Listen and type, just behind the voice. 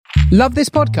Love this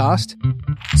podcast?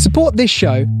 Support this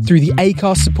show through the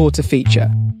Acast supporter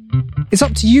feature. It's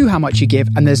up to you how much you give,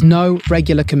 and there's no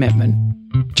regular commitment.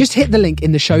 Just hit the link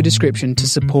in the show description to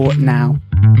support now.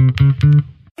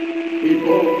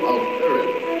 People of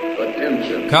Earth,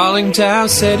 attention. Calling Tau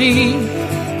City,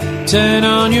 turn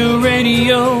on your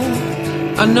radio.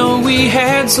 I know we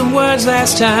had some words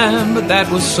last time, but that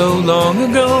was so long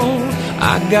ago.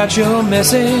 I got your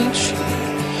message.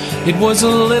 It was a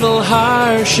little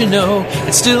harsh, you know.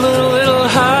 It's still a little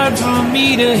hard for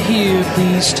me to hear.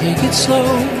 Please take it slow.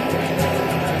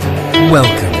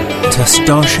 Welcome to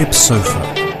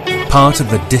StarShipSofa, part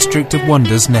of the District of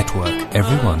Wonders network.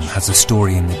 Everyone has a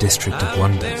story in the District of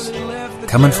Wonders.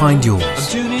 Come and find yours.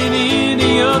 I'm tuning in to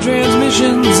your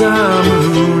transmissions.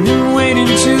 I'm mooning, waiting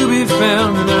to be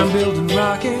found, and I'm building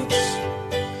rockets.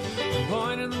 I'm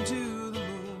pointing them to the moon.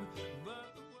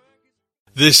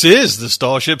 This is the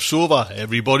StarShipSofa.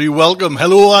 Everybody welcome,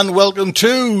 hello and welcome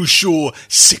to show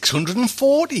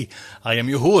 640. I am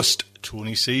your host,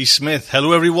 Tony C. Smith.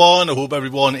 Hello everyone, I hope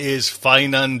everyone is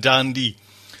fine and dandy.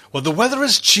 Well, the weather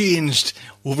has changed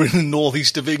over in the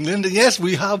northeast of England, and yes,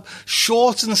 we have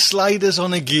shorts and sliders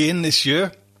on again this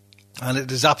year, and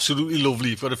it is absolutely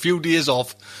lovely. I've got a few days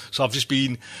off, so I've just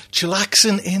been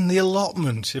chillaxing in the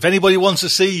allotment. If anybody wants to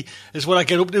see is what I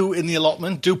get up to in the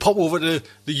allotment, do pop over to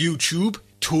the YouTube,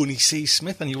 Tony C.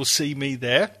 Smith, and you will see me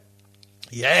there.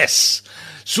 Yes.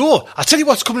 So, I'll tell you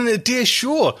what's coming in today's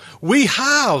show. We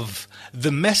have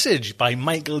The Message by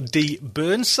Michael D.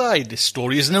 Burnside. This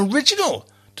story is an original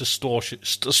to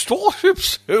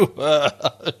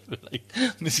StarShipSofa. Like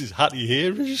Mrs. Hattie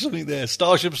here or something there.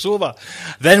 StarShipSofa.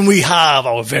 Then we have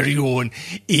our very own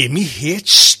Amy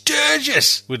H.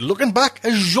 Sturgis with Looking Back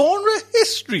at Genre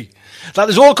History. That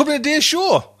is all coming in today's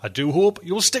show. I do hope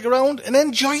you'll stick around and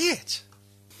enjoy it.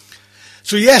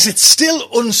 So yes, it's still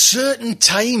uncertain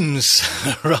times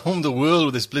around the world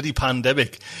with this bloody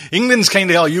pandemic. England's kind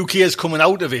of, our UK is coming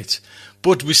out of it,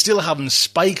 but we're still having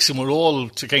spikes and we're all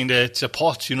to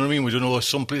pot, you know what I mean? We don't know,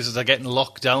 some places are getting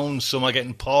locked down, some are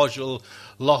getting partial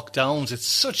lockdowns. It's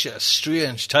such a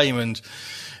strange time, and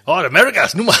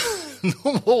America's number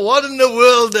one in the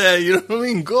world there, you know what I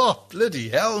mean? God, bloody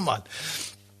hell, man.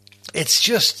 It's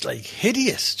just like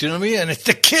hideous, do you know what I mean? And it's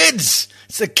the kids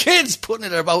putting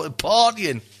it about and partying. Do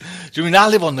you know what I mean? I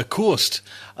live on the coast,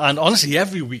 and honestly,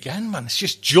 every weekend, man, it's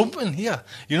just jumping here.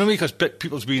 You know what I mean? Because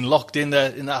people's been locked in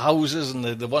their houses, and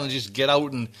they want to just get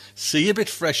out and see a bit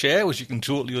fresh air, which you can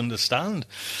totally understand.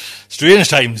 Strange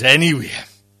times anyway.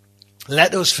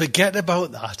 Let us forget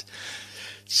about that.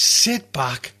 Sit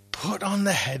back, put on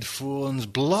the headphones,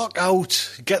 block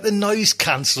out, get the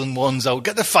noise-cancelling ones out,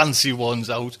 get the fancy ones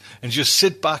out, and just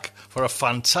sit back for a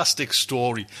fantastic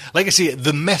story. Like I say,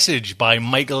 The Message by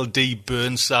Michael D.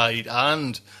 Burnside,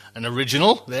 and an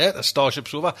original there, the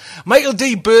StarShipSofa. Michael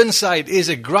D. Burnside is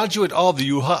a graduate of the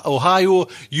Ohio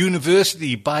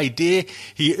University. By day,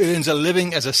 he earns a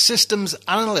living as a systems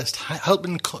analyst,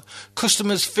 helping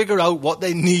customers figure out what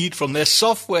they need from their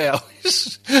software.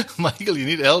 Michael, you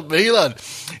need to help me, lad.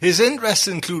 His interests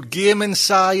include gaming,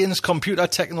 science, computer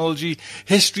technology,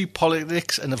 history,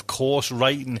 politics, and of course,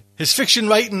 writing. His fiction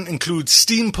writing includes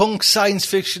steampunk, science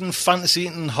fiction, fantasy,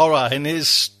 and horror, and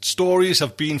his stories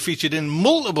have been featured in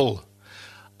multiple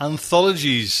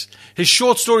anthologies. His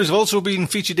short stories have also been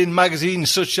featured in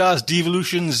magazines such as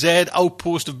Devolution Z,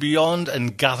 Outpost of Beyond,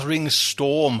 and Gathering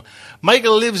Storm.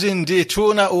 Michael lives in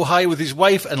Daytona, Ohio with his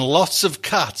wife and lots of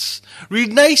cats.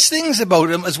 Read nice things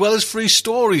about him as well as free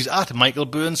stories at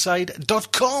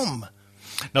michaelburnside.com.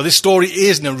 Now, this story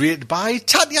is narrated by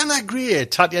Tatiana Gray.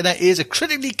 Tatiana is a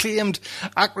critically acclaimed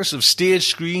actress of stage,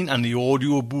 screen and the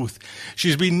audio booth.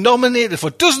 She's been nominated for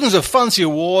dozens of fancy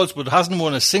awards but hasn't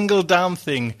won a single damn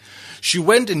thing. She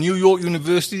went to New York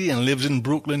University and lives in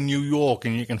Brooklyn, New York,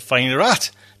 and you can find her at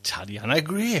Tatiana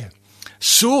Gray.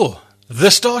 So, the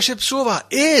StarShipSofa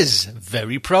is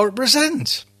very proud to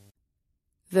present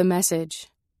The Message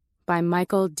by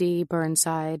Michael D.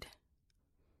 Burnside.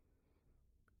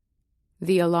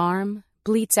 The alarm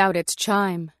bleats out its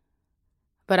chime,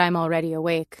 but I'm already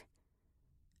awake.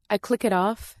 I click it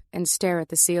off and stare at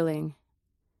the ceiling.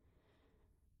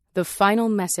 The final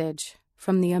message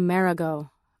from the Amerigo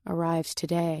arrives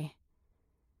today.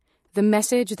 The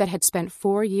message that had spent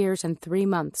 4 years and 3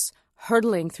 months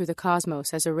hurtling through the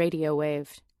cosmos as a radio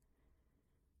wave.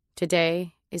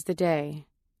 Today is the day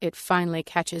it finally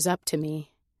catches up to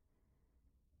me.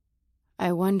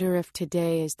 I wonder if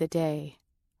today is the day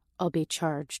I'll be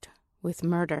charged with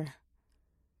murder.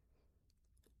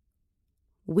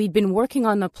 We'd been working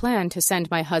on the plan to send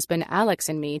my husband Alex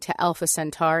and me to Alpha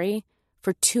Centauri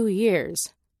for 2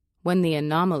 years when the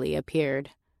anomaly appeared.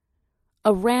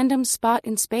 a random spot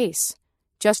in space,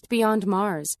 just beyond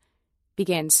Mars,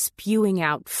 began spewing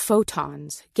out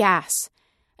photons, gas,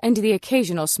 and the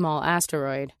occasional small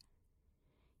asteroid.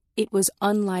 It was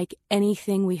unlike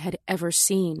anything we had ever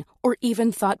seen or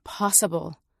even thought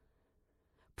possible.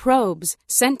 Probes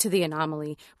sent to the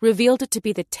anomaly revealed it to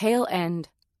be the tail end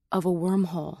of a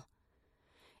wormhole.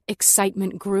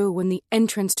 Excitement grew when the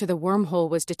entrance to the wormhole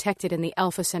was detected in the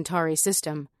Alpha Centauri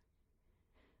system.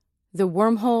 The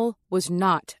wormhole was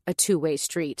not a two-way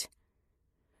street.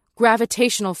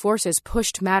 Gravitational forces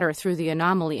pushed matter through the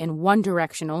anomaly in one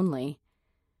direction only.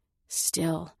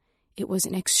 Still, it was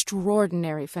an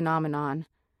extraordinary phenomenon,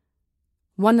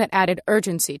 one that added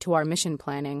urgency to our mission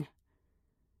planning.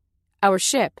 Our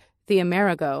ship, the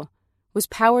Amerigo, was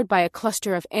powered by a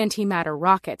cluster of antimatter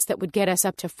rockets that would get us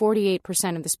up to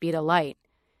 48% of the speed of light.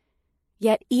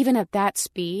 Yet even at that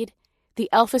speed, the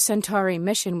Alpha Centauri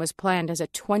mission was planned as a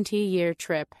 20-year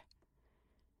trip.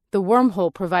 The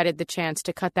wormhole provided the chance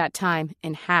to cut that time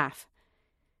in half.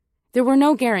 There were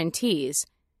no guarantees.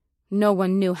 No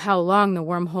one knew how long the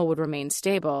wormhole would remain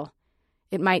stable.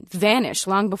 It might vanish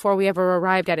long before we ever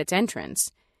arrived at its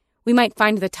entrance. We might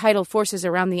find the tidal forces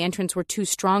around the entrance were too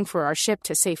strong for our ship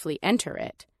to safely enter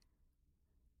it.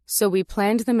 So we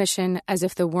planned the mission as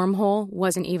if the wormhole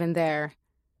wasn't even there,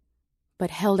 but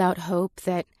held out hope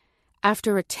that,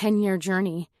 after a 10-year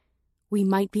journey, we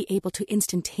might be able to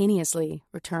instantaneously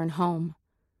return home.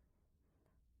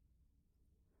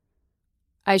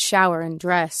 I shower and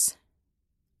dress.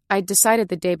 I'd decided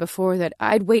the day before that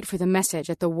I'd wait for the message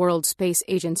at the World Space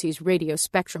Agency's radio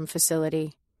spectrum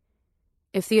facility.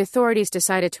 If the authorities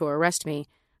decided to arrest me,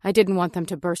 I didn't want them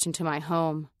to burst into my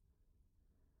home.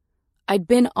 I'd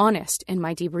been honest in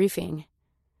my debriefing.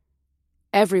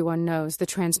 Everyone knows the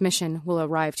transmission will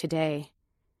arrive today.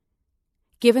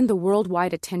 Given the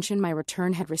worldwide attention my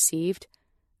return had received,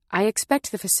 I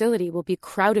expect the facility will be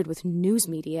crowded with news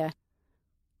media.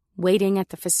 Waiting at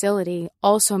the facility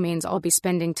also means I'll be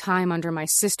spending time under my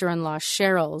sister-in-law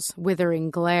Cheryl's withering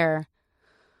glare.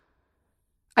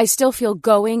 I still feel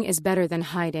going is better than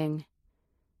hiding.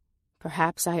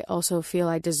 Perhaps I also feel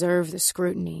I deserve the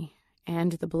scrutiny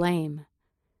and the blame.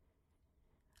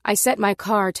 I set my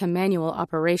car to manual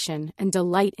operation and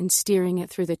delight in steering it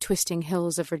through the twisting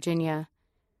hills of Virginia.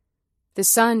 The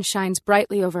sun shines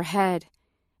brightly overhead,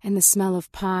 and the smell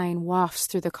of pine wafts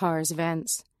through the car's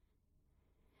vents.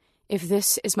 If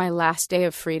this is my last day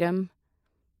of freedom,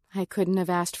 I couldn't have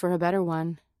asked for a better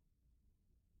one.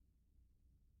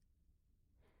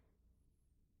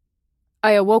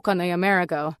 I awoke on the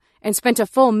Amerigo and spent a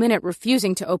full minute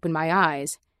refusing to open my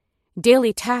eyes.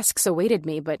 Daily tasks awaited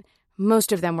me, but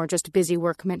most of them were just busy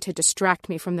work meant to distract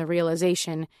me from the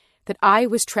realization that I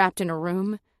was trapped in a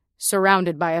room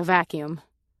surrounded by a vacuum.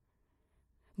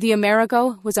 The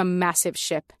Amerigo was a massive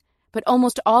ship, but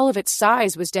almost all of its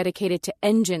size was dedicated to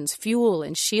engines, fuel,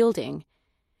 and shielding.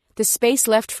 The space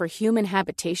left for human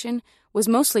habitation was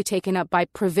mostly taken up by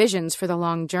provisions for the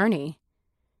long journey.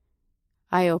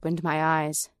 I opened my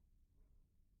eyes.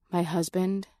 My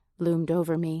husband loomed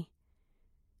over me.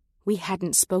 We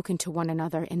hadn't spoken to one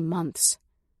another in months.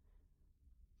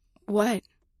 "What?"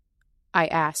 I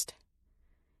asked.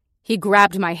 He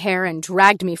grabbed my hair and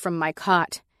dragged me from my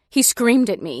cot. He screamed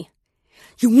at me.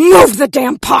 "You moved the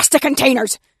damn pasta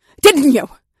containers! Didn't you?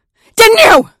 Didn't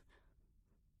you?"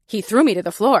 He threw me to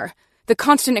the floor. The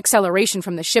constant acceleration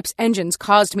from the ship's engines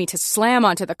caused me to slam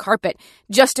onto the carpet,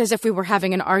 just as if we were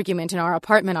having an argument in our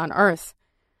apartment on Earth.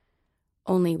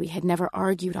 Only we had never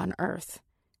argued on Earth.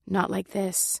 Not like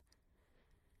this.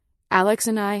 Alex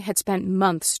and I had spent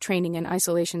months training in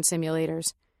isolation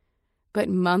simulators. But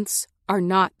months are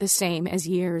not the same as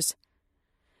years.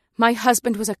 My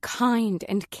husband was a kind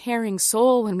and caring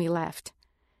soul when we left.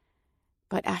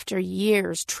 But after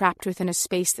years trapped within a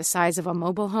space the size of a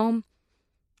mobile home,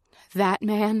 that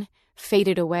man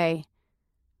faded away.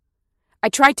 I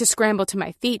tried to scramble to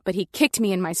my feet, but he kicked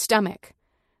me in my stomach.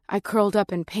 I curled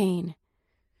up in pain.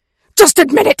 "Just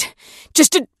admit it!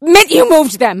 Just admit you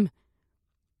moved them!"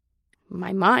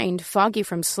 My mind, foggy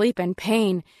from sleep and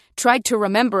pain, tried to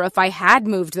remember if I had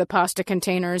moved the pasta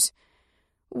containers.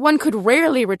 One could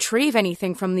rarely retrieve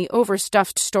anything from the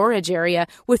overstuffed storage area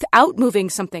without moving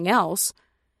something else.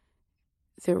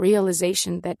 The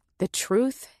realization that the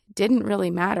truth didn't really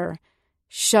matter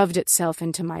shoved itself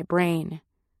into my brain.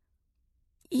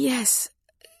 Yes,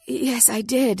 I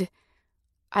did,"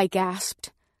 I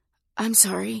gasped. "I'm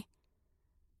sorry."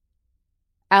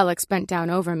 Alex bent down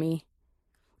over me.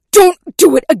 "Don't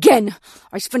do it again!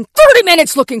 I spent 30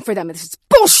 minutes looking for them. This is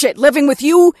bullshit! Living with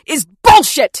you is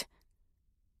bullshit!"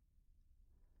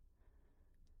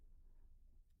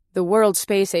 The World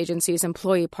Space Agency's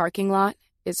employee parking lot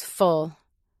is full.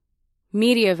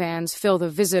 Media vans fill the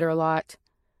visitor lot.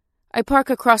 I park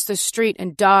across the street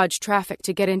and dodge traffic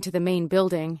to get into the main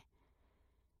building.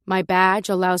 My badge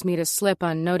allows me to slip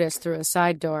unnoticed through a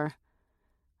side door.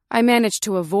 I manage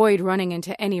to avoid running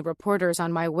into any reporters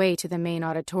on my way to the main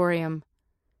auditorium.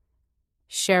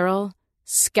 Cheryl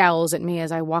scowls at me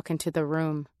as I walk into the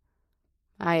room.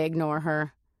 I ignore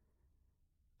her.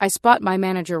 I spot my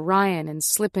manager Ryan and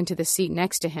slip into the seat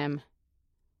next to him.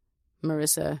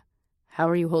 "Marissa, how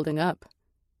are you holding up?"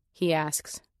 he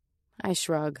asks. I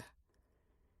shrug.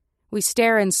 We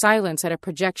stare in silence at a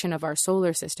projection of our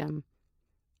solar system.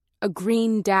 A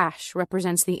green dash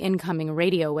represents the incoming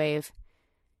radio wave.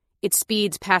 It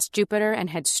speeds past Jupiter and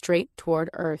heads straight toward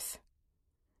Earth.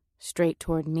 Straight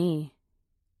toward me.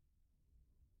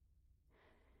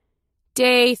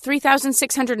 Day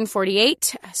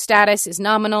 3648. Status is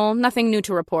nominal. Nothing new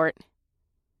to report.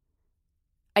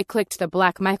 I clicked the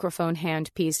black microphone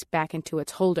handpiece back into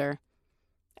its holder.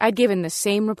 I'd given the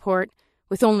same report,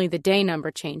 with only the day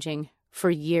number changing, for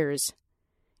years.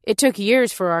 It took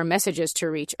years for our messages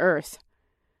to reach Earth.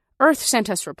 Earth sent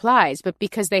us replies, but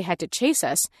because they had to chase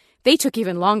us, they took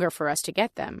even longer for us to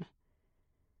get them.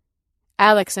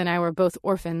 Alex and I were both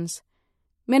orphans.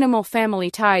 Minimal family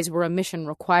ties were a mission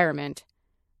requirement.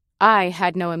 I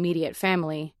had no immediate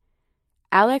family.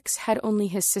 Alex had only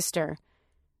his sister,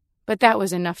 but that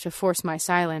was enough to force my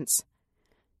silence.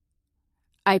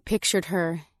 I pictured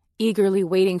her, eagerly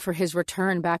waiting for his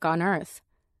return back on Earth.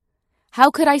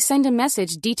 How could I send a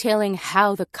message detailing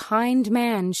how the kind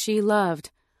man she loved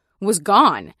was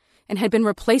gone and had been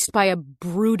replaced by a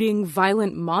brooding,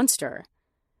 violent monster?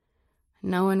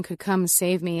 No one could come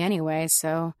save me anyway,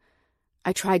 so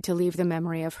I tried to leave the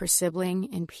memory of her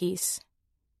sibling in peace.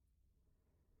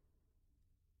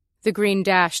 The green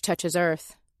dash touches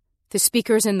Earth. The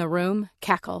speakers in the room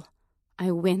cackle.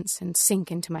 I wince and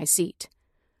sink into my seat.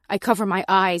 I cover my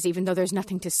eyes even though there's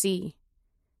nothing to see.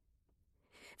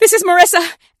 "This is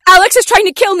Marissa! Alex is trying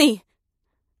to kill me!"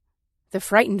 The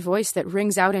frightened voice that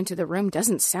rings out into the room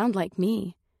doesn't sound like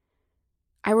me.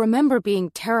 I remember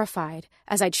being terrified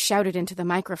as I'd shouted into the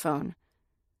microphone,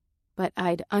 but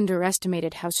I'd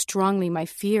underestimated how strongly my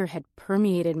fear had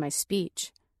permeated my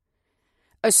speech.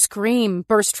 A scream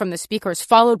burst from the speakers,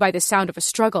 followed by the sound of a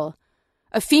struggle.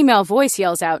 A female voice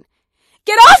yells out,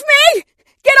 "Get off me!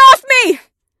 Get off me!"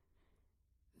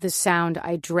 The sound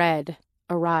I dread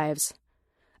arrives.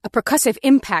 A percussive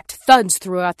impact thuds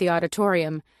throughout the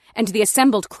auditorium, and the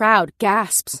assembled crowd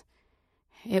gasps.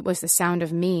 It was the sound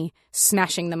of me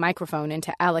smashing the microphone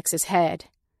into Alex's head.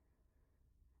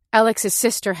 Alex's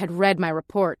sister had read my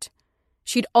report.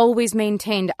 She'd always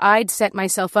maintained I'd set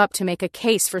myself up to make a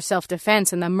case for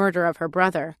self-defense in the murder of her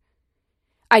brother.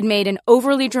 I'd made an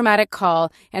overly dramatic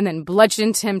call and then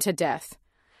bludgeoned him to death.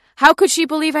 How could she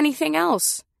believe anything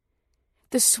else?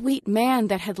 The sweet man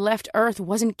that had left Earth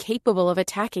wasn't capable of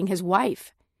attacking his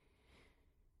wife.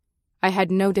 I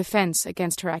had no defense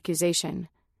against her accusation.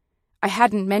 I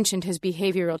hadn't mentioned his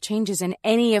behavioral changes in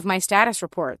any of my status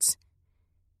reports.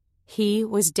 He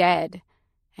was dead,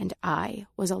 and I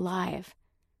was alive.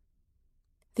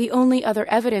 The only other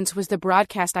evidence was the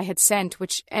broadcast I had sent,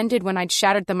 which ended when I'd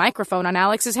shattered the microphone on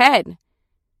Alex's head.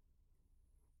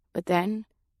 But then,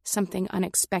 something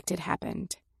unexpected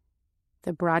happened.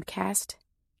 The broadcast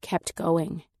kept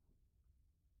going.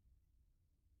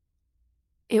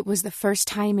 It was the first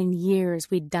time in years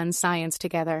we'd done science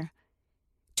together.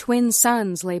 Twin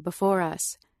suns lay before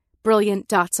us, brilliant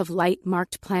dots of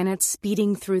light-marked planets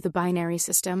speeding through the binary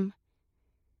system.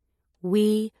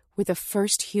 We were the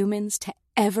first humans to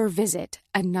ever visit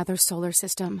another solar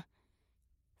system.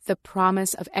 The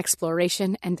promise of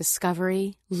exploration and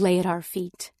discovery lay at our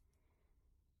feet.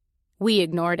 We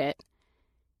ignored it.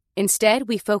 Instead,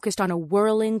 we focused on a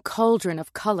whirling cauldron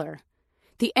of color.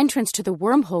 The entrance to the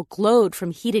wormhole glowed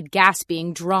from heated gas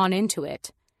being drawn into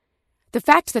it. The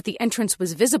fact that the entrance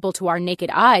was visible to our naked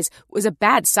eyes was a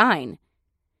bad sign.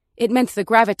 It meant the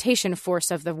gravitation force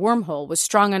of the wormhole was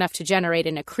strong enough to generate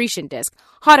an accretion disk,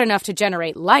 hot enough to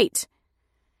generate light.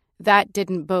 That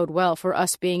didn't bode well for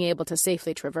us being able to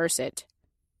safely traverse it.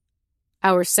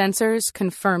 Our sensors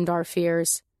confirmed our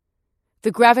fears.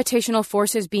 The gravitational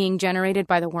forces being generated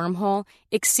by the wormhole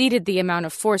exceeded the amount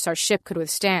of force our ship could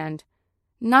withstand.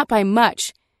 Not by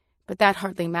much, but that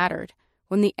hardly mattered,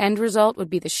 when the end result would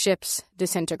be the ship's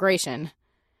disintegration.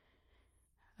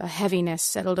 A heaviness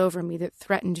settled over me that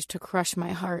threatened to crush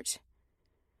my heart.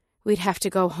 We'd have to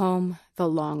go home the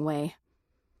long way.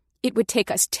 It would take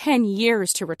us 10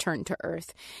 years to return to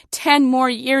Earth. 10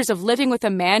 more years of living with a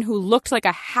man who looked like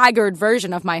a haggard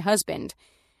version of my husband.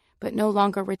 but no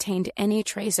longer retained any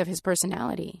trace of his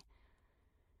personality.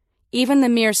 Even the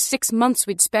mere 6 months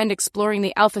we'd spent exploring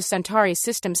the Alpha Centauri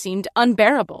system seemed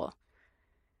unbearable.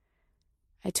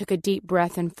 I took a deep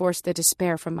breath and forced the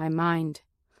despair from my mind.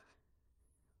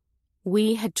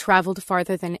 We had traveled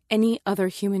farther than any other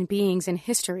human beings in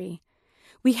history.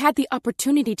 We had the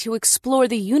opportunity to explore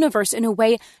the universe in a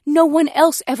way no one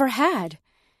else ever had.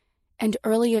 And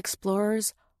early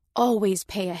explorers always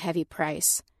pay a heavy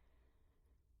price.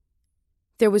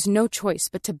 There was no choice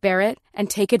but to bear it and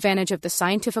take advantage of the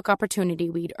scientific opportunity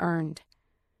we'd earned.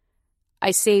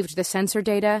 I saved the sensor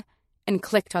data and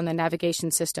clicked on the navigation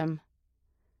system.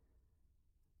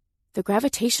 The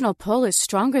gravitational pull is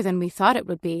stronger than we thought it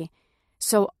would be,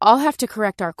 so I'll have to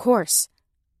correct our course,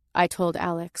 I told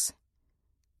Alex.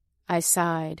 I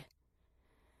sighed.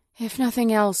 If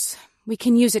nothing else, we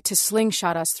can use it to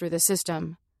slingshot us through the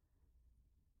system.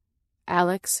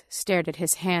 Alex stared at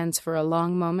his hands for a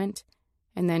long moment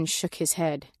and then shook his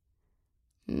head.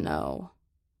 No.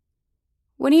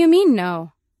 What do you mean,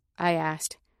 no? I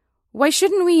asked. Why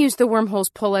shouldn't we use the wormhole's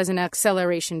pull as an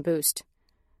acceleration boost?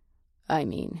 I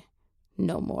mean,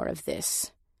 no more of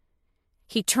this.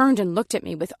 He turned and looked at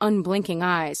me with unblinking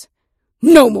eyes.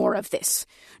 No more of this!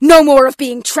 No more of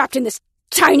being trapped in this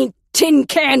tiny tin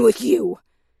can with you!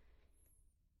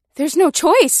 There's no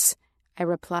choice, I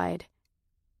replied.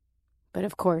 But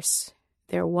of course,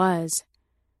 there was.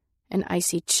 An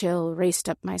icy chill raced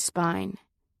up my spine.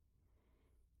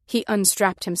 He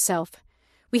unstrapped himself.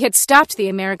 We had stopped the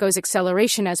Amerigo's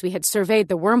acceleration as we had surveyed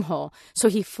the wormhole, so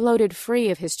he floated free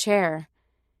of his chair.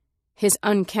 His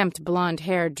unkempt blonde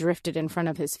hair drifted in front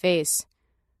of his face.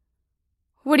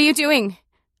 What are you doing?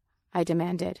 I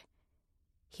demanded.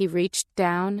 He reached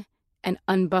down and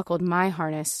unbuckled my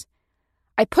harness.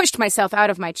 I pushed myself out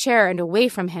of my chair and away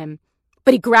from him,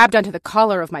 but he grabbed onto the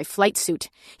collar of my flight suit.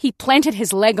 He planted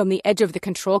his leg on the edge of the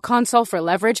control console for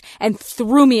leverage and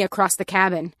threw me across the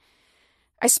cabin.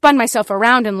 I spun myself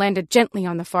around and landed gently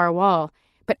on the far wall,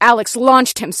 but Alex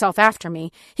launched himself after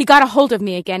me. He got a hold of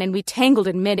me again, and we tangled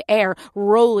in mid-air,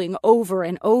 rolling over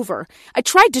and over. I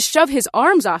tried to shove his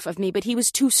arms off of me, but he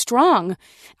was too strong.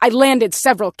 I landed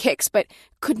several kicks, but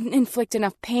couldn't inflict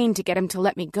enough pain to get him to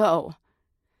let me go.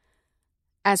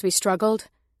 As we struggled,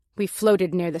 we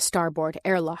floated near the starboard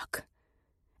airlock.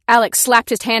 Alex slapped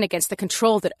his hand against the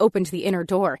control that opened the inner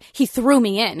door. He threw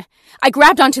me in. I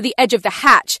grabbed onto the edge of the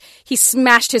hatch. He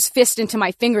smashed his fist into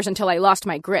my fingers until I lost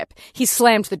my grip. He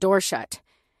slammed the door shut.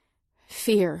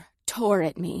 Fear tore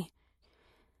at me.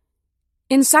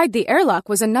 Inside the airlock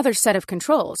was another set of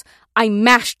controls. I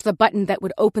mashed the button that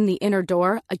would open the inner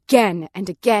door again and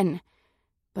again.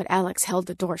 But Alex held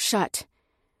the door shut.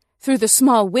 Through the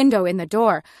small window in the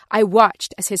door, I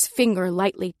watched as his finger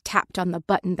lightly tapped on the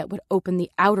button that would open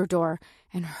the outer door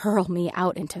and hurl me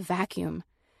out into vacuum.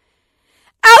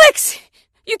 Alex!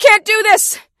 You can't do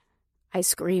this! I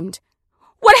screamed.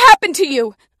 What happened to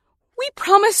you? We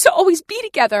promised to always be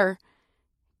together.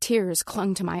 Tears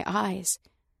clung to my eyes.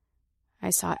 I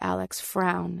saw Alex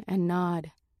frown and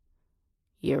nod.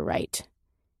 You're right,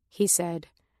 he said.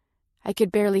 I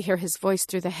could barely hear his voice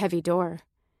through the heavy door.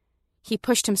 He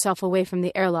pushed himself away from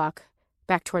the airlock,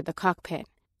 back toward the cockpit.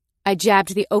 I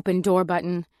jabbed the open door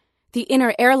button. The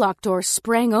inner airlock door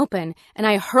sprang open, and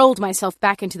I hurled myself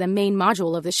back into the main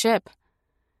module of the ship.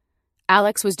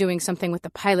 Alex was doing something with the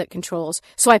pilot controls,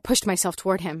 so I pushed myself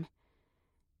toward him.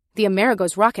 The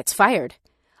Amerigo's rockets fired.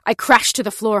 I crashed to the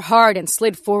floor hard and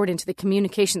slid forward into the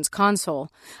communications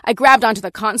console. I grabbed onto the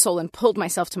console and pulled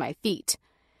myself to my feet.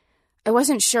 I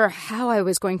wasn't sure how I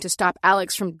was going to stop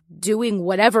Alex from doing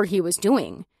whatever he was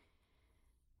doing.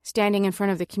 Standing in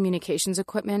front of the communications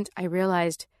equipment, I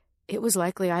realized it was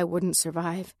likely I wouldn't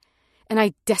survive, and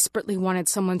I desperately wanted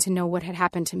someone to know what had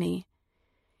happened to me.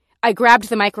 I grabbed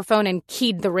the microphone and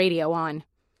keyed the radio on.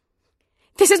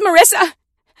 This is Marissa!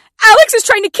 Alex is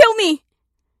trying to kill me!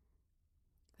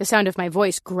 The sound of my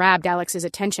voice grabbed Alex's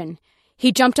attention.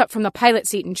 He jumped up from the pilot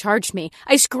seat and charged me.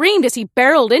 I screamed as he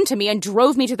barreled into me and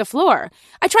drove me to the floor.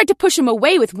 I tried to push him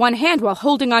away with one hand while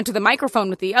holding onto the microphone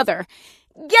with the other.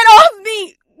 Get off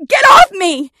me! Get off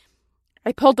me!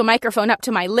 I pulled the microphone up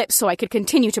to my lips so I could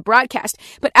continue to broadcast,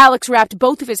 but Alex wrapped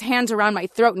both of his hands around my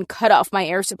throat and cut off my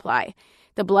air supply.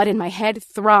 The blood in my head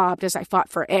throbbed as I fought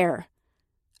for air.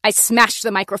 I smashed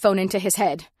the microphone into his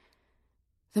head.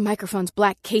 The microphone's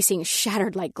black casing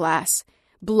shattered like glass.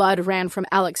 Blood ran from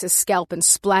Alex's scalp and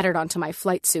splattered onto my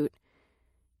flight suit.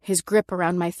 His grip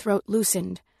around my throat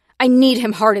loosened. I kneed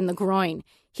him hard in the groin.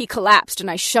 He collapsed and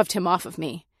I shoved him off of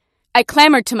me. I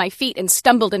clambered to my feet and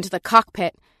stumbled into the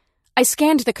cockpit. I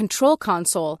scanned the control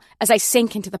console as I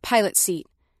sank into the pilot seat.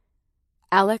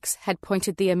 Alex had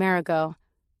pointed the Amerigo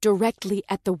directly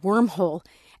at the wormhole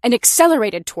and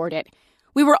accelerated toward it.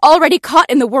 We were already caught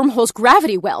in the wormhole's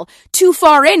gravity well, too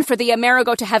far in for the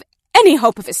Amerigo to have any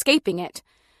hope of escaping it.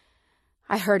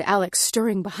 I heard Alex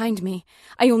stirring behind me.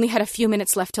 I only had a few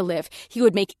minutes left to live. He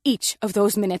would make each of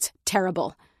those minutes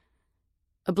terrible.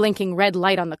 A blinking red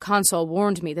light on the console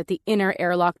warned me that the inner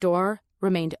airlock door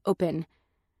remained open.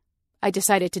 I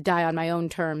decided to die on my own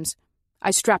terms.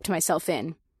 I strapped myself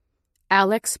in.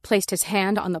 Alex placed his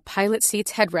hand on the pilot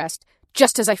seat's headrest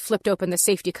just as I flipped open the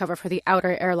safety cover for the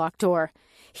outer airlock door.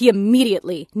 He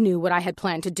immediately knew what I had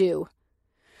planned to do.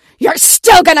 "You're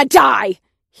still gonna die!"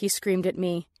 he screamed at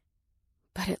me.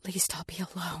 "But at least I'll be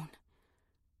alone,"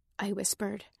 I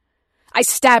whispered. I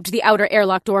stabbed the outer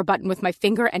airlock door button with my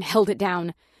finger and held it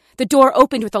down. The door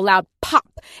opened with a loud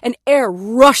pop, and air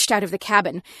rushed out of the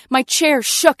cabin. My chair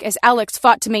shook as Alex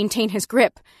fought to maintain his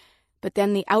grip. But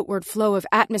then the outward flow of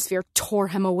atmosphere tore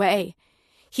him away.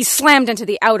 He slammed into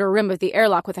the outer rim of the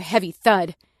airlock with a heavy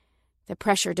thud. The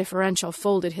pressure differential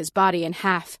folded his body in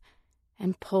half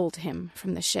and pulled him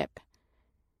from the ship.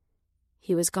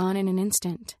 He was gone in an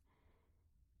instant.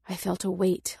 I felt a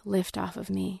weight lift off of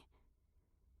me.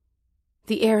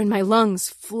 The air in my lungs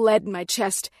fled my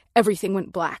chest. Everything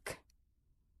went black.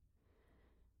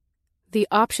 The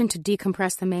option to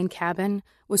decompress the main cabin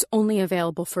was only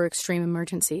available for extreme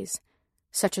emergencies,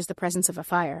 such as the presence of a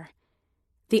fire.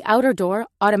 The outer door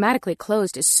automatically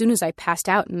closed as soon as I passed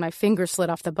out and my finger slid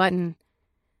off the button.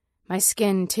 My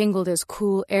skin tingled as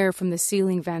cool air from the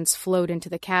ceiling vents flowed into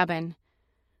the cabin.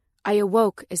 I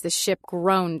awoke as the ship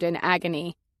groaned in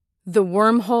agony. The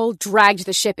wormhole dragged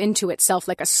the ship into itself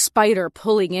like a spider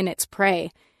pulling in its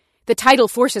prey. The tidal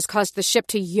forces caused the ship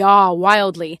to yaw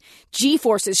wildly.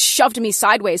 G-forces shoved me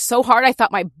sideways so hard I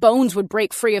thought my bones would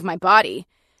break free of my body.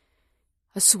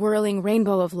 A swirling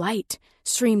rainbow of light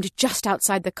streamed just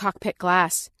outside the cockpit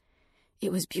glass.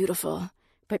 It was beautiful,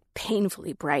 but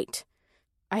painfully bright.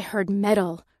 I heard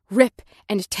metal rip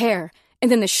and tear, and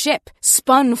then the ship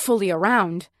spun fully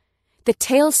around. The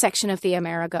tail section of the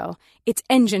Amerigo, its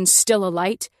engine still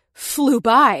alight, flew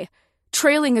by,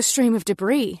 trailing a stream of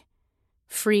debris.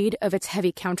 Freed of its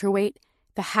heavy counterweight,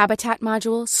 the habitat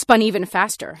module spun even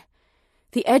faster.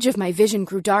 The edge of my vision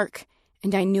grew dark,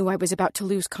 and I knew I was about to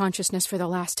lose consciousness for the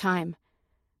last time.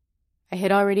 I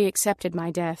had already accepted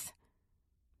my death.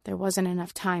 There wasn't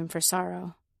enough time for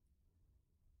sorrow.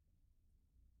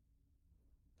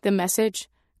 The message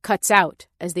cuts out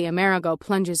as the Amerigo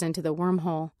plunges into the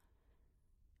wormhole.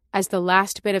 As the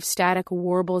last bit of static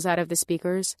warbles out of the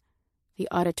speakers, the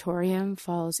auditorium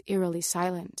falls eerily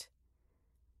silent.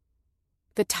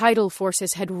 The tidal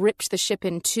forces had ripped the ship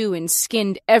in two and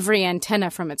skinned every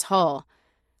antenna from its hull.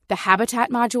 The habitat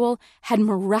module had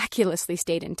miraculously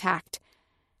stayed intact.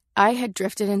 I had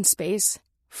drifted in space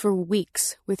for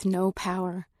weeks with no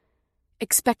power,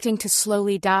 expecting to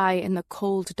slowly die in the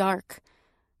cold dark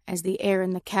as the air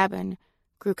in the cabin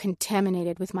grew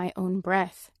contaminated with my own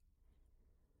breath.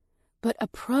 But a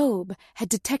probe had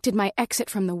detected my exit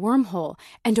from the wormhole,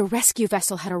 and a rescue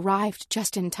vessel had arrived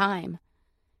just in time.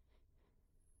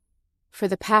 For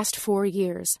the past 4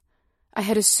 years, I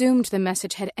had assumed the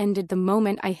message had ended the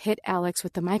moment I hit Alex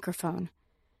with the microphone.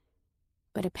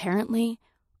 But apparently,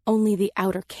 only the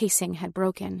outer casing had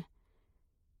broken.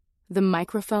 The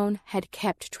microphone had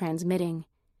kept transmitting.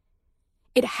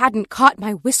 It hadn't caught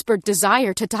my whispered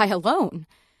desire to die alone.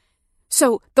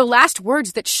 So the last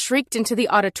words that shrieked into the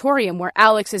auditorium were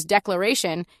Alex's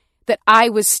declaration that I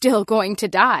was still going to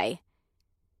die.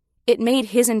 It made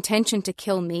his intention to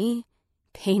kill me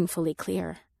painfully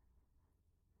clear.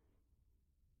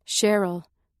 Cheryl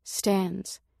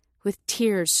stands with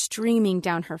tears streaming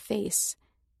down her face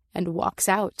and walks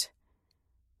out.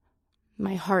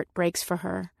 My heart breaks for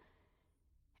her,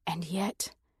 and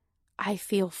yet I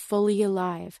feel fully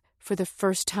alive for the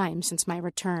first time since my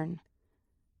return.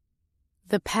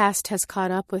 The past has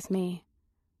caught up with me,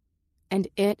 and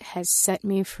it has set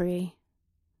me free.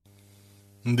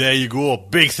 There you go.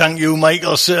 Big thank you,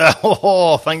 Michael, sir.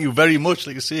 Oh, thank you very much.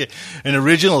 Like I say, an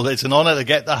original. It's an honour to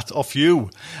get that off you.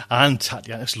 And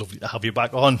Tatiana, it's lovely to have you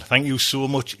back on. Thank you so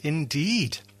much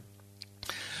indeed.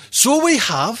 So we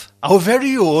have our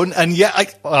very own, and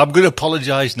I'm going to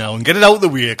apologise now and get it out of the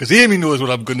way because Amy knows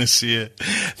what I'm going to say.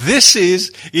 This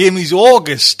is Amy's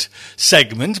August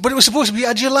segment, but it was supposed to be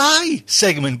a July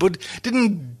segment, but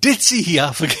didn't Ditzy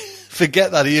here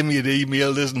forget that Amy had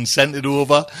emailed us and sent it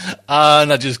over,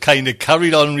 and I just kind of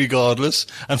carried on regardless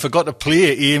and forgot to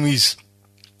play Amy's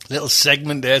little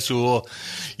segment there. So,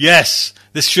 yes,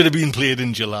 this should have been played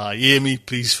in July. Amy,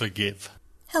 please forgive.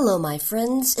 Hello, my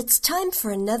friends. It's time for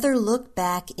another look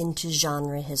back into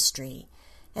genre history.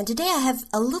 And today I have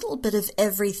a little bit of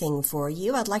everything for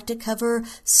you. I'd like to cover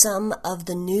some of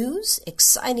the news,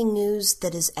 exciting news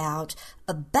that is out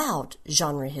about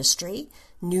genre history,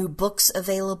 new books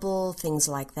available, things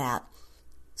like that.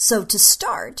 So to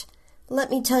start, let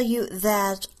me tell you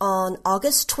that on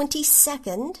August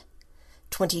 22nd,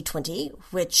 2020,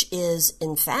 which is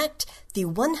in fact the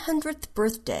 100th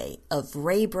birthday of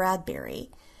Ray Bradbury,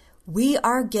 we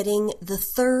are getting the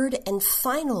third and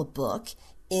final book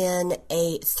in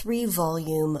a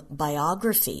 3-volume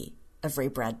biography of Ray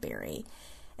Bradbury,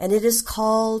 and it is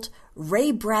called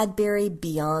Ray Bradbury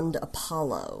Beyond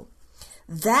Apollo.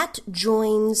 That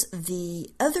joins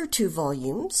the other 2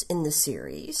 volumes in the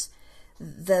series.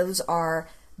 Those are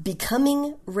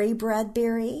Becoming Ray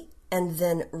Bradbury and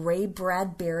then Ray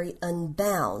Bradbury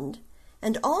Unbound,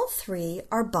 and all 3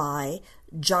 are by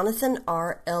Jonathan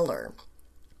R. Eller.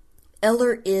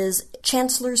 Eller is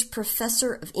Chancellor's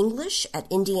Professor of English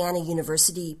at Indiana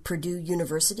University, Purdue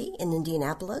University in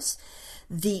Indianapolis,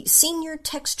 the Senior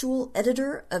Textual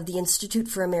Editor of the Institute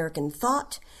for American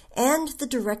Thought, and the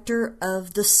Director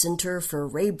of the Center for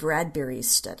Ray Bradbury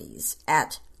Studies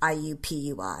at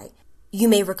IUPUI. You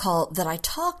may recall that I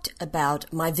talked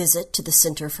about my visit to the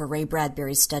Center for Ray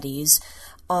Bradbury Studies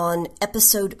on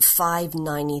episode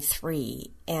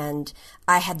 593, and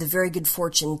I had the very good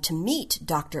fortune to meet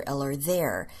Dr. Eller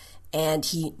there, and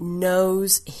he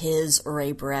knows his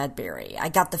Ray Bradbury. I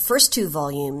got the first 2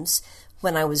 volumes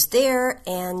when I was there,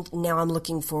 and now I'm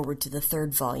looking forward to the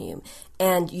 3rd volume.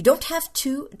 And you don't have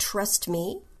to trust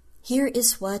me. Here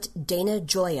is what Dana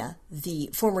Gioia, the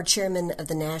former chairman of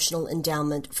the National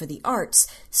Endowment for the Arts,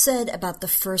 said about the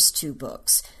first 2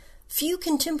 books. Few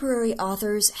contemporary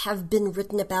authors have been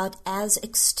written about as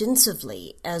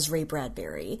extensively as Ray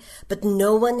Bradbury, but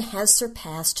no one has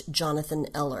surpassed Jonathan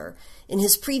Eller. In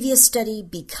his previous study,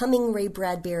 Becoming Ray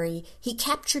Bradbury, he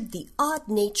captured the odd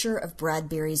nature of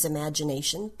Bradbury's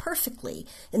imagination perfectly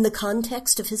in the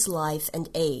context of his life and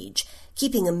age,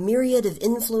 keeping a myriad of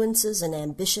influences and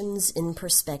ambitions in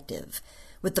perspective.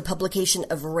 With the publication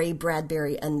of Ray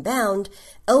Bradbury Unbound,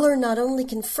 Eller not only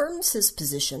confirms his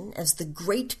position as the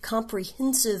great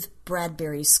comprehensive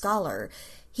Bradbury scholar,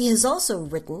 he has also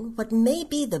written what may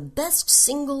be the best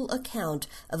single account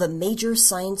of a major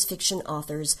science fiction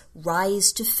author's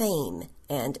rise to fame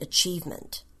and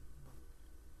achievement.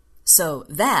 So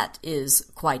that is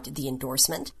quite the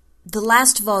endorsement. The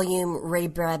last volume, Ray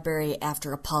Bradbury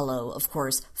After Apollo, of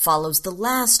course, follows the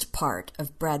last part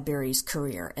of Bradbury's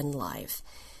career and life.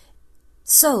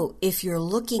 So, if you're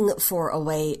looking for a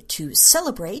way to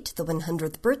celebrate the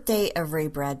 100th birthday of Ray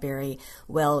Bradbury,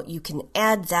 well, you can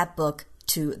add that book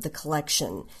to the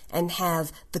collection and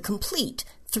have the complete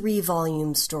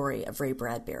 3-volume story of Ray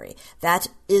Bradbury. That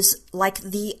is like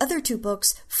the other 2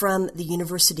 books from the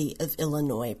University of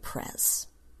Illinois Press.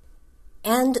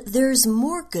 And there's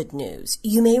more good news.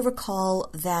 You may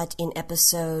recall that in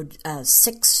episode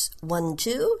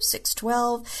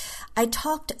 612, I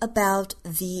talked about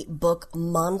the book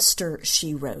Monster,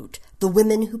 She Wrote, The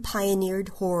Women Who Pioneered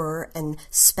Horror and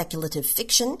Speculative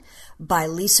Fiction by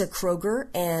Lisa Kroger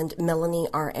and Melanie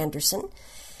R. Anderson.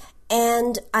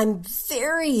 And I'm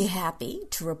very happy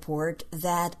to report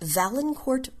that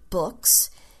Valancourt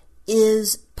Books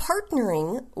is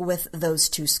partnering with those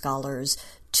 2 scholars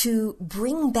to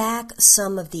bring back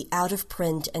some of the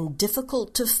out-of-print and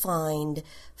difficult-to-find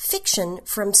fiction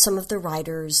from some of the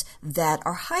writers that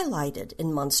are highlighted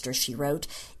in Monster, She Wrote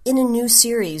in a new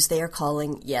series they are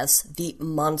calling, yes, the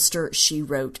Monster, She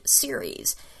Wrote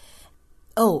series.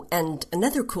 Oh, and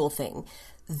another cool thing,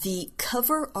 the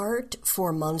cover art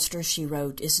for Monster, She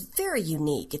Wrote is very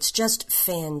unique. It's just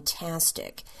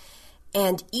fantastic.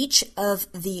 And each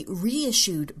of the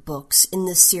reissued books in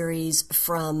the series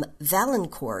from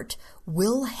Valancourt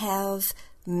will have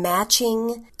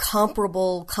matching,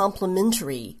 comparable,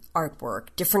 complementary artwork,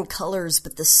 different colors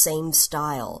but the same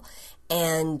style,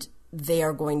 and they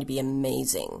are going to be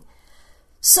amazing.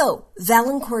 So,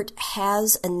 Valancourt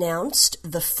has announced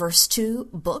the first 2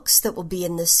 books that will be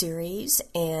in this series,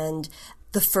 and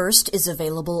the first is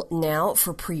available now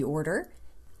for pre-order.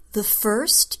 The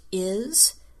first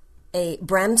is a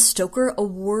Bram Stoker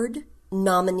Award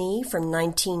nominee from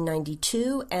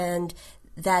 1992, and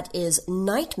that is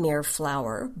Nightmare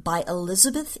Flower by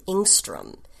Elizabeth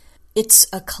Engstrom. It's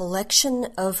a collection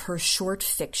of her short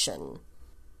fiction.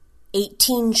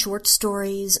 18 short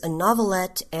stories, a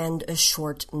novelette, and a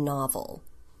short novel.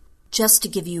 Just to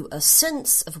give you a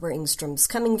sense of where Engstrom's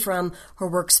coming from, her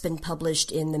work's been published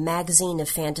in the Magazine of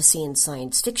Fantasy and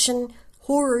Science Fiction,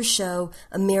 Horror Show,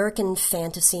 American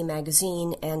Fantasy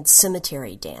Magazine, and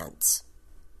Cemetery Dance.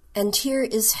 And here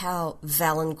is how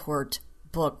Valancourt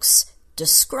Books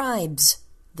describes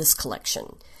this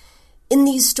collection. In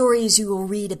these stories, you will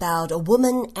read about a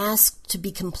woman asked to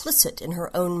be complicit in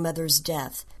her own mother's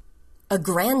death, a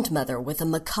grandmother with a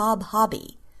macabre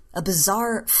hobby, a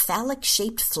bizarre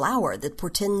phallic-shaped flower that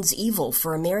portends evil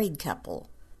for a married couple,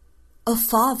 a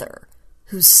father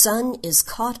whose son is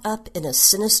caught up in a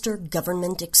sinister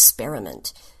government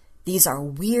experiment. These are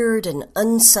weird and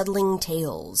unsettling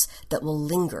tales that will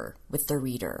linger with the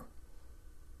reader.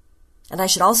 And I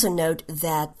should also note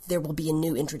that there will be a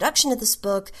new introduction to this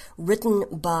book written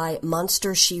by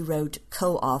Monster, She Wrote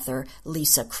co-author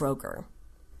Lisa Kroger.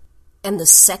 And the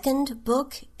second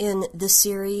book in the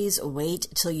series, wait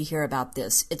till you hear about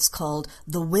this. It's called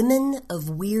The Women of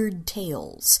Weird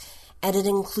Tales, and it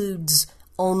includes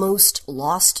almost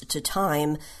lost to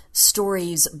time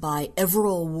stories by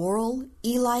Everil Worrell,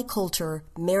 Eli Coulter,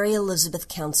 Mary Elizabeth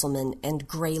Councilman, and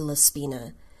Gray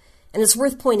Laspina. And it's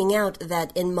worth pointing out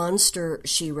that in Monster,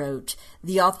 She Wrote,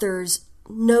 the authors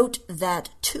note that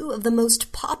two of the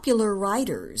most popular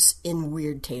writers in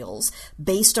Weird Tales,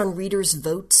 based on readers'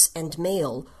 votes and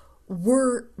mail,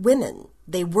 were women.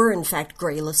 They were, in fact,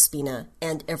 Gray Laspina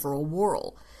and Everil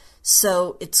Worrell.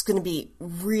 So it's going to be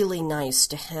really nice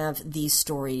to have these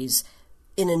stories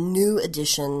in a new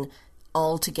edition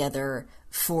all together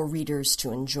for readers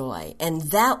to enjoy. And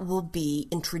that will be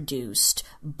introduced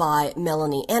by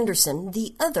Melanie Anderson,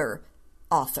 the other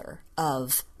author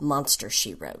of Monster,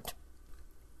 She Wrote.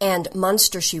 And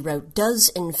Monster, She Wrote does,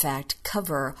 in fact,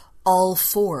 cover all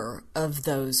four of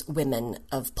those women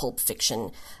of pulp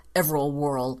fiction: Everil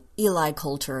Worrell, Eli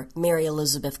Coulter, Mary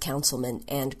Elizabeth Councilman,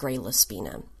 and Gray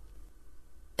Laspina.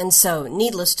 And so,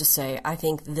 needless to say, I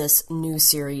think this new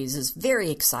series is very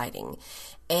exciting.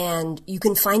 And you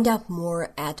can find out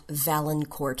more at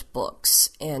Valancourt Books.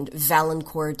 And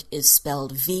Valancourt is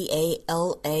spelled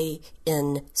Valancourt.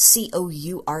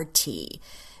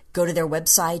 Go to their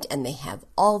website and they have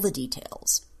all the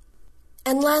details.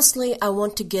 And lastly, I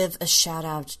want to give a shout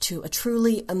out to a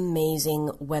truly amazing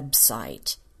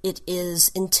website. It is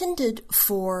intended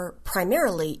for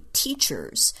primarily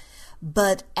teachers,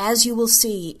 but as you will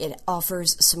see, it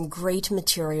offers some great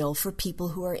material for people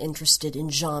who are interested in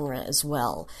genre as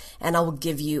well. And I will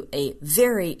give you a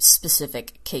very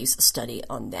specific case study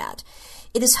on that.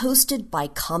 It is hosted by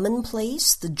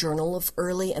Commonplace, the Journal of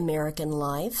Early American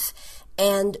Life,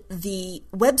 and the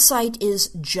website is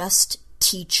Just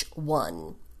Teach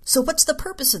One. So what's the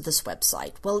purpose of this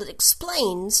website? Well, it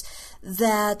explains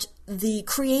that the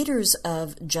creators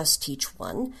of Just Teach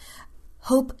One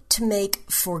hope to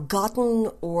make forgotten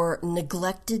or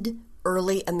neglected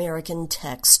early American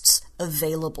texts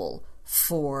available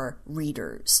for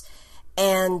readers.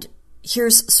 And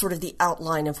here's sort of the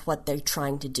outline of what they're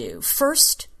trying to do.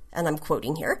 First, and I'm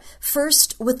quoting here,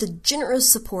 first, with the generous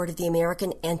support of the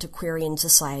American Antiquarian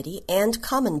Society and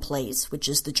Commonplace, which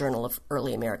is the Journal of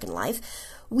Early American Life,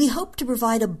 we hope to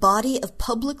provide a body of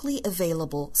publicly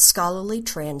available scholarly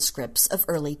transcripts of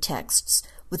early texts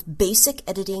with basic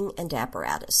editing and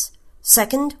apparatus.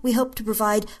 Second, we hope to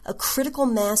provide a critical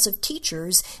mass of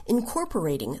teachers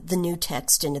incorporating the new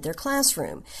text into their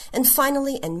classroom. And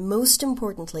finally, and most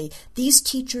importantly, these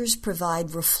teachers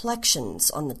provide reflections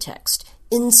on the text,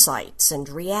 insights and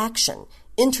reaction,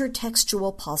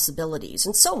 intertextual possibilities,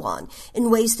 and so on, in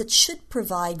ways that should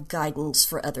provide guidance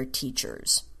for other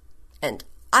teachers. And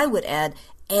I would add,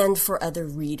 and for other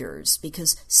readers,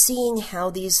 because seeing how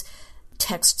these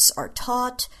texts are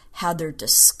taught, how they're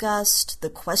discussed, the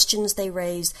questions they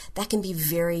raise, that can be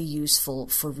very useful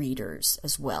for readers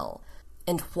as well.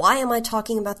 And why am I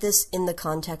talking about this in the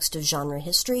context of genre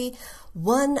history?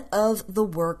 One of the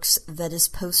works that is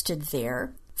posted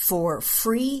there for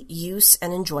free use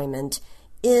and enjoyment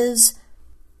is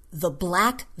The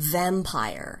Black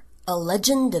Vampire, A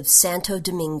Legend of Santo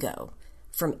Domingo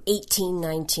from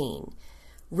 1819,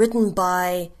 written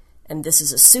by, and this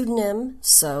is a pseudonym,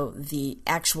 so the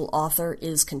actual author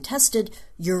is contested,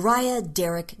 Uriah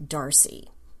Derrick Darcy.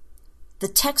 The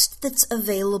text that's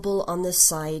available on this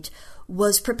site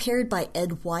was prepared by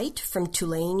Ed White from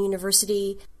Tulane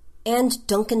University and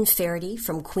Duncan Faherty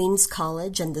from Queens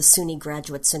College and the SUNY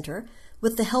Graduate Center,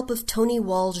 with the help of Tony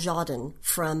Wall-Jodin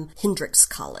from Hendrix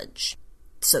College.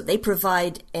 So they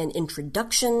provide an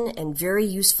introduction and very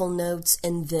useful notes,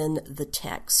 and then the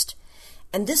text.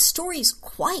 And this story is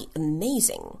quite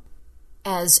amazing.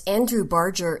 As Andrew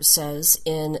Barger says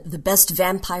in The Best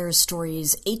Vampire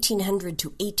Stories 1800 to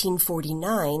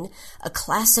 1849, a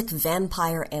classic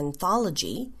vampire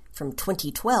anthology from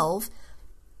 2012,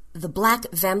 The Black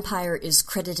Vampire is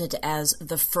credited as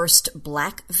the first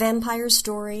black vampire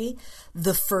story,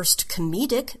 the first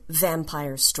comedic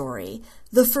vampire story,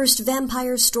 the first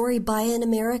vampire story by an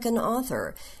American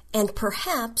author, and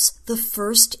perhaps the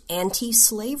first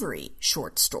anti-slavery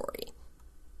short story.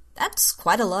 That's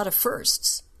quite a lot of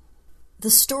firsts. The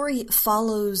story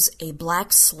follows a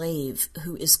black slave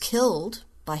who is killed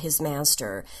by his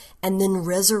master and then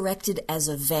resurrected as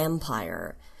a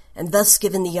vampire, and thus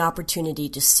given the opportunity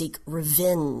to seek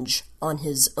revenge on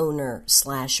his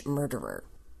owner/murderer.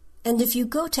 And if you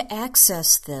go to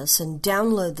access this and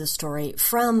download the story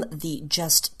from the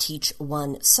Just Teach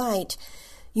One site,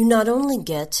 you not only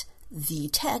get the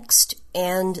text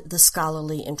and the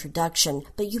scholarly introduction,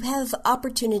 but you have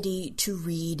opportunity to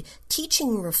read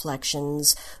teaching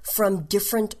reflections from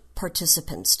different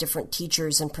participants, different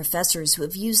teachers and professors who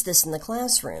have used this in the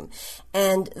classroom.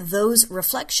 And those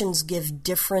reflections give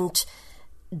different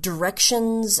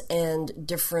directions and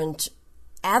different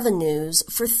avenues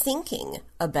for thinking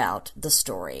about the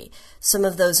story. Some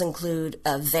of those include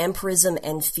vampirism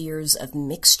and fears of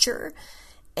mixture,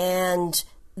 and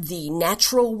the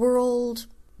natural world,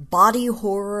 body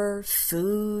horror,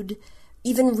 food,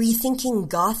 even rethinking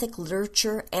Gothic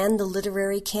literature and the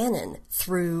literary canon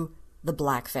through The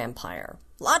Black Vampire.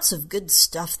 Lots of good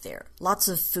stuff there, lots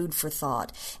of food for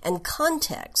thought, and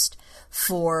context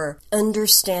for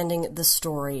understanding the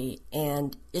story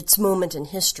and its moment in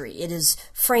history. It is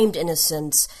framed, in a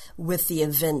sense, with the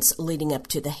events leading up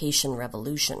to the Haitian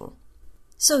Revolution.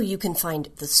 So you can find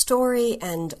the story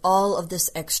and all of this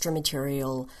extra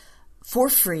material for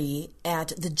free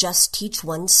at the Just Teach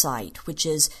One site, which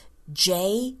is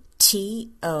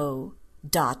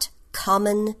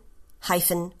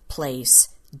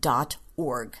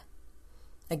jto.common-place.org.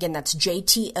 Again, that's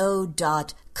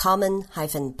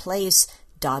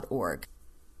jto.common-place.org.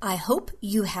 I hope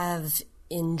you have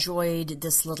enjoyed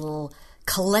this little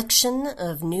collection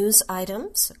of news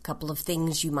items, a couple of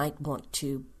things you might want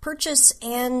to purchase,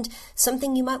 and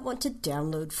something you might want to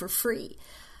download for free.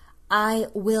 I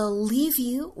will leave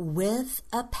you with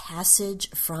a passage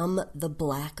from The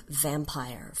Black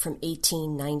Vampire from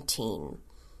 1819.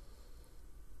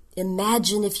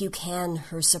 Imagine, if you can,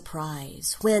 her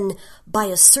surprise when, by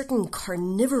a certain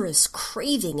carnivorous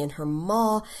craving in her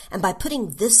maw, and by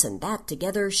putting this and that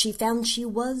together, she found she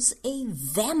was a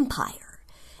vampire,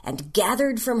 and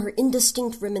gathered from her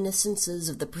indistinct reminiscences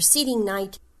of the preceding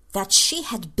night that she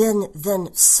had been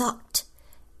then sucked,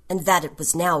 and that it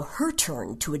was now her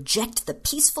turn to eject the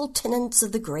peaceful tenants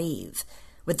of the grave.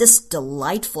 With this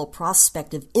delightful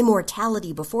prospect of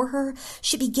immortality before her,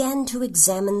 she began to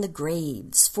examine the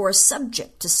graves for a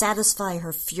subject to satisfy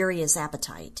her furious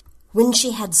appetite. When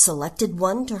she had selected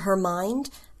one to her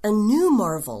mind, a new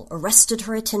marvel arrested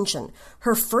her attention.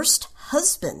 Her first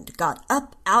husband got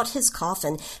up out his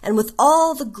coffin, and with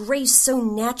all the grace so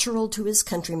natural to his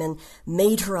countrymen,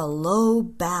 made her a low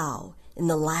bow in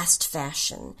the last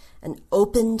fashion, and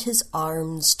opened his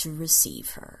arms to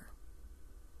receive her.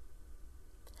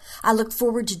 I look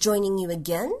forward to joining you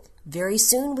again very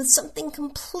soon with something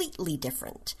completely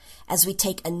different as we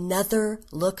take another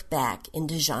look back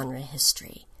into genre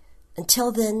history.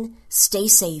 Until then, stay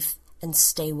safe and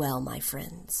stay well, my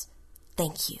friends.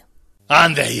 Thank you.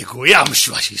 And there you go. Yeah, I'm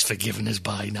sure she's forgiven us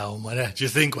by now, man. Do you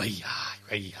think? Well,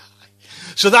 yeah.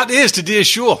 So that is today's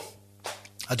show.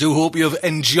 I do hope you've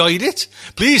enjoyed it.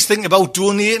 Please think about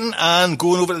donating and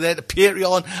going over there to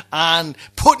Patreon and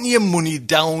putting your money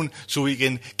down so we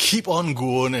can keep on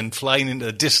going and flying into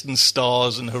the distant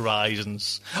stars and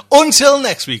horizons. Until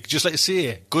next week, just like to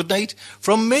say, good night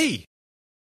from me.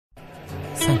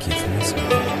 Thank you for listening.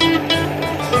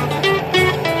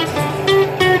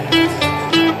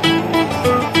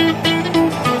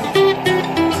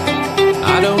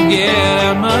 I don't get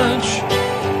that much.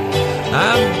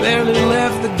 I've barely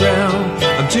left the ground.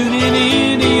 I'm tuning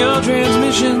into your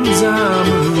transmissions.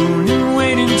 I'm mooning,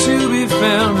 waiting to be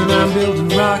found. And I'm building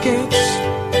rockets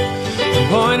and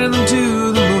pointing them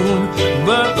to the moon.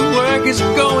 But the work is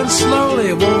going slowly.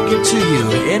 It won't get to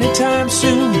you anytime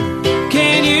soon.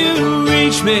 Can you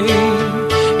reach me?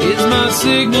 Is my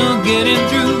signal getting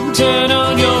through? Turn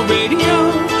on your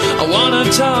radio. I wanna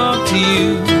talk to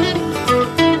you.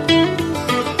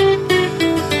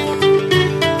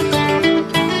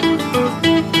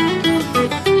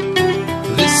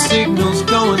 Signal's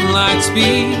going light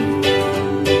speed.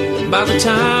 By the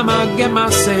time I get my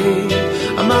say,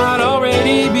 I might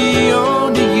already be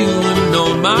on to you and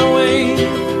on my way.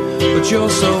 But you're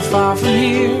so far from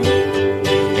here,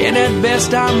 and at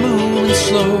best I'm moving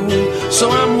slow.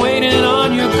 So I'm waiting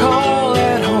on your call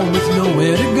at home with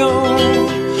nowhere to go.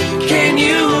 Can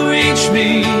you reach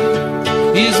me?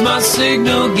 Is my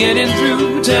signal getting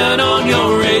through? Turn on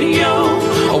your radio.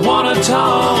 I wanna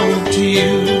talk to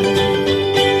you.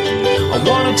 I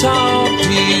wanna talk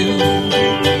to you.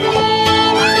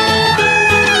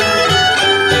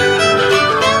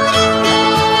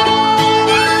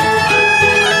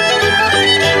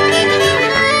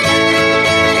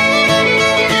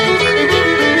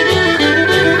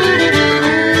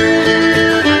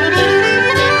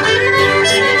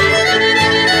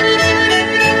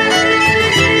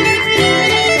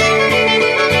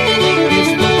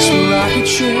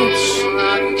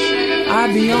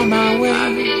 I'd be on my way.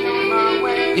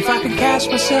 If I could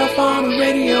cast myself on a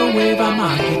radio wave, I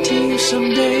might get to you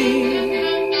someday.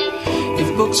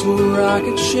 If books were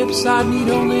rocket ships, I'd need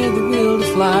only the will to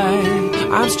fly.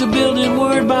 I'm still building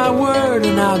word by word,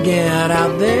 and I'll get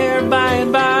out there by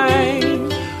and by.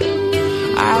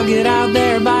 I'll get out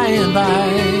there by and by.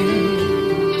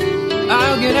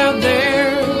 I'll get out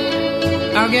there.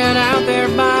 I'll get out there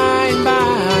by and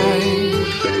by.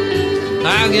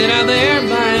 I'll get out there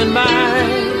by and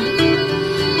by.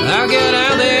 I'll get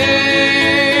out there.